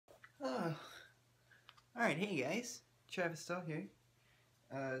Alright, hey guys, Travis Stahl here.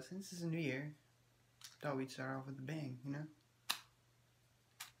 Since it's a new year, thought we'd start off with a bang, you know?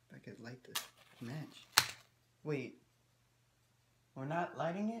 If I could light this match. Wait, we're not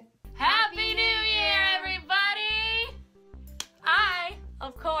lighting it? Happy New Year, everybody! I,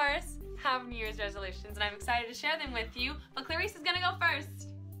 of course, have New Year's resolutions, and I'm excited to share them with you, but Clarice is gonna go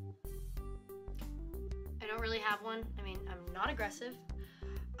first. I don't really have one. I mean, I'm not aggressive.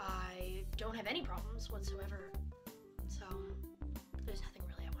 I don't have any problems whatsoever. So, there's nothing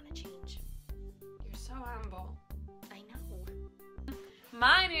really I want to change. You're so humble. I know.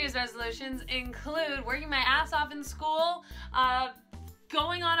 My New Year's resolutions include working my ass off in school,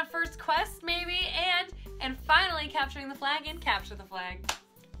 going on a first quest maybe, and finally capturing the flag and capture the flag.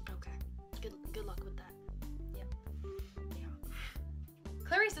 Okay. Good luck with that. Yep. Yeah.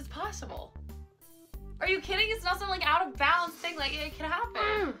 Clarice, it's possible. Are you kidding? It's not some like out of bounds thing. Like it could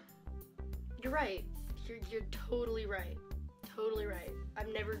happen. You're right. You're totally right. Totally right.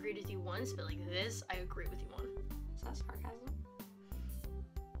 I've never agreed with you once, but like this, I agree with you on. Is that sarcasm?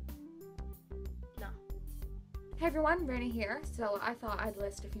 No. Hey everyone, Brandy here. So I thought I'd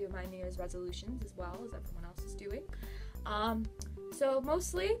list a few of my New Year's resolutions as well as everyone else is doing. So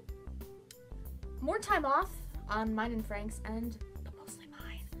mostly more time off on mine and Frank's end, but mostly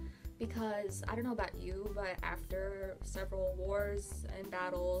mine. Because I don't know about you, but after several wars and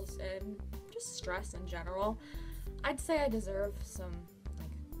battles and just stress in general, I'd say I deserve some like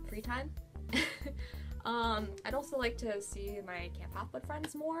free time. I'd also like to see my Camp Half-Blood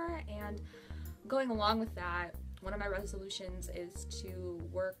friends more, and going along with that, one of my resolutions is to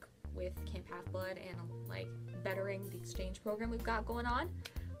work with Camp Half-Blood and like bettering the exchange program we've got going on,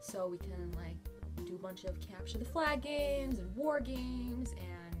 so we can like do a bunch of capture the flag games and war games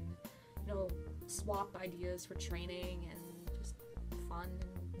and, you know, swap ideas for training and just fun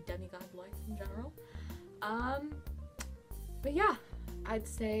and demigod life in general. But yeah, I'd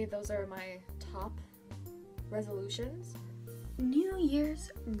say those are my top resolutions. New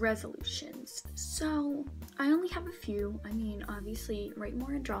Year's resolutions. So, I only have a few. I mean, obviously, write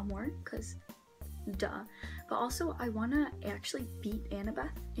more and draw more, because duh. But also, I want to actually beat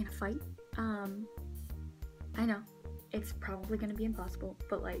Annabeth in a fight. I know, it's probably going to be impossible,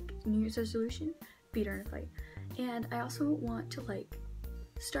 but like, New Year's resolution, beat her in a fight. And I also want to like,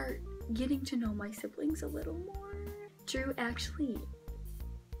 start getting to know my siblings a little more. Drew actually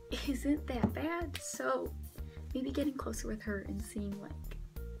isn't that bad, so maybe getting closer with her and seeing like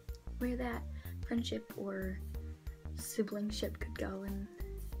where that friendship or siblingship could go in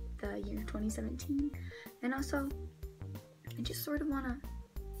the year 2017. And also, I just sort of want to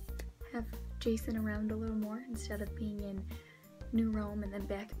have Jason around a little more instead of being in New Rome and then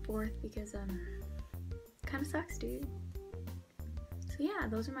back and forth, because kind of sucks, dude. So yeah,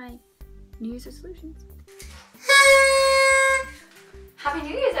 those are my New Year's resolutions. Happy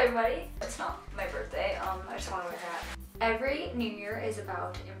New Year's, everybody! It's not my birthday, I just want to wear a hat. Every New Year is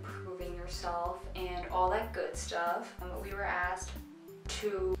about improving yourself and all that good stuff. We were asked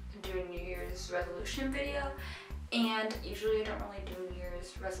to do a New Year's resolution video, and usually I don't really do New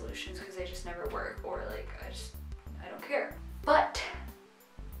Year's resolutions because they just never work, or like I don't care. But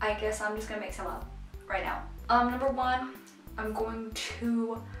I guess I'm just gonna make some up right now. Number one, I'm going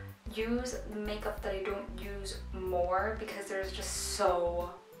to use the makeup that I don't use more, because there's just so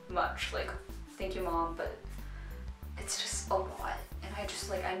much. Like, thank you mom, but it's just a lot, and I just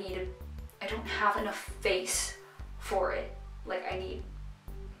like, I don't have enough face for it. Like I need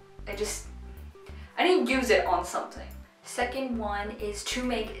to use it on something. Second one is to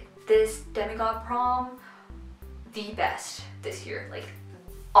make this demigod prom the best this year, like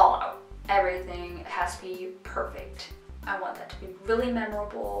all out. Everything has to be perfect. I want that to be really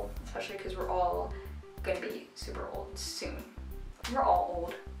memorable, especially because we're all gonna be super old soon. We're all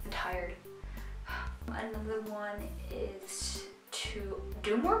old and tired. Another one is to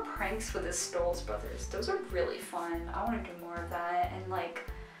do more pranks with the Stolz brothers. Those are really fun. I want to do more of that, and like,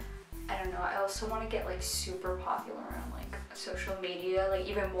 I don't know, I also want to get like super popular on like social media, like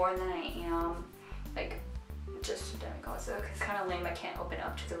even more than I am, like just demigods though, because it's kind of lame. I can't open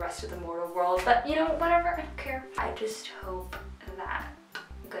up to the rest of the mortal world, but you know, whatever, I don't care. I just hope that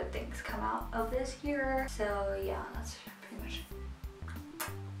good things come out of this year. So yeah, that's pretty much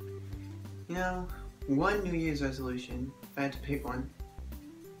it. You know, one New Year's resolution, if I had to pick one,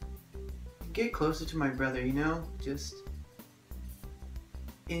 get closer to my brother, you know? Just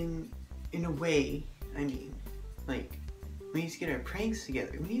in a way, I mean, like, we need to get our pranks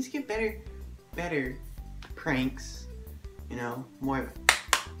together. We need to get better pranks, you know, more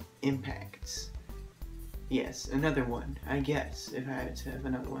impacts. Yes, another one, I guess, if I had to have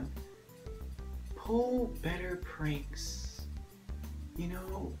another one. pull better pranks. You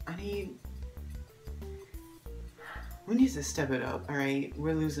know, we need to step it up, alright?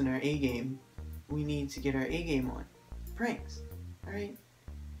 We're losing our A game. We need to get our A game on. Pranks, alright?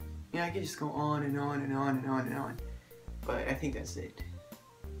 You know, I could just go on and on and on and on and on. But I think that's it.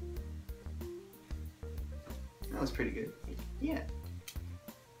 That was pretty good. Yeah.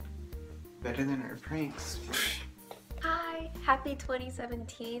 Better than our pranks. Hi, happy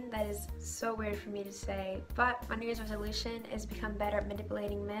 2017. That is so weird for me to say, but my New Year's resolution is become better at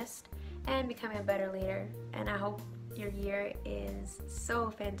manipulating mist and becoming a better leader. And I hope your year is so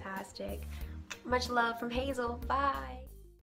fantastic. Much love from Hazel. Bye.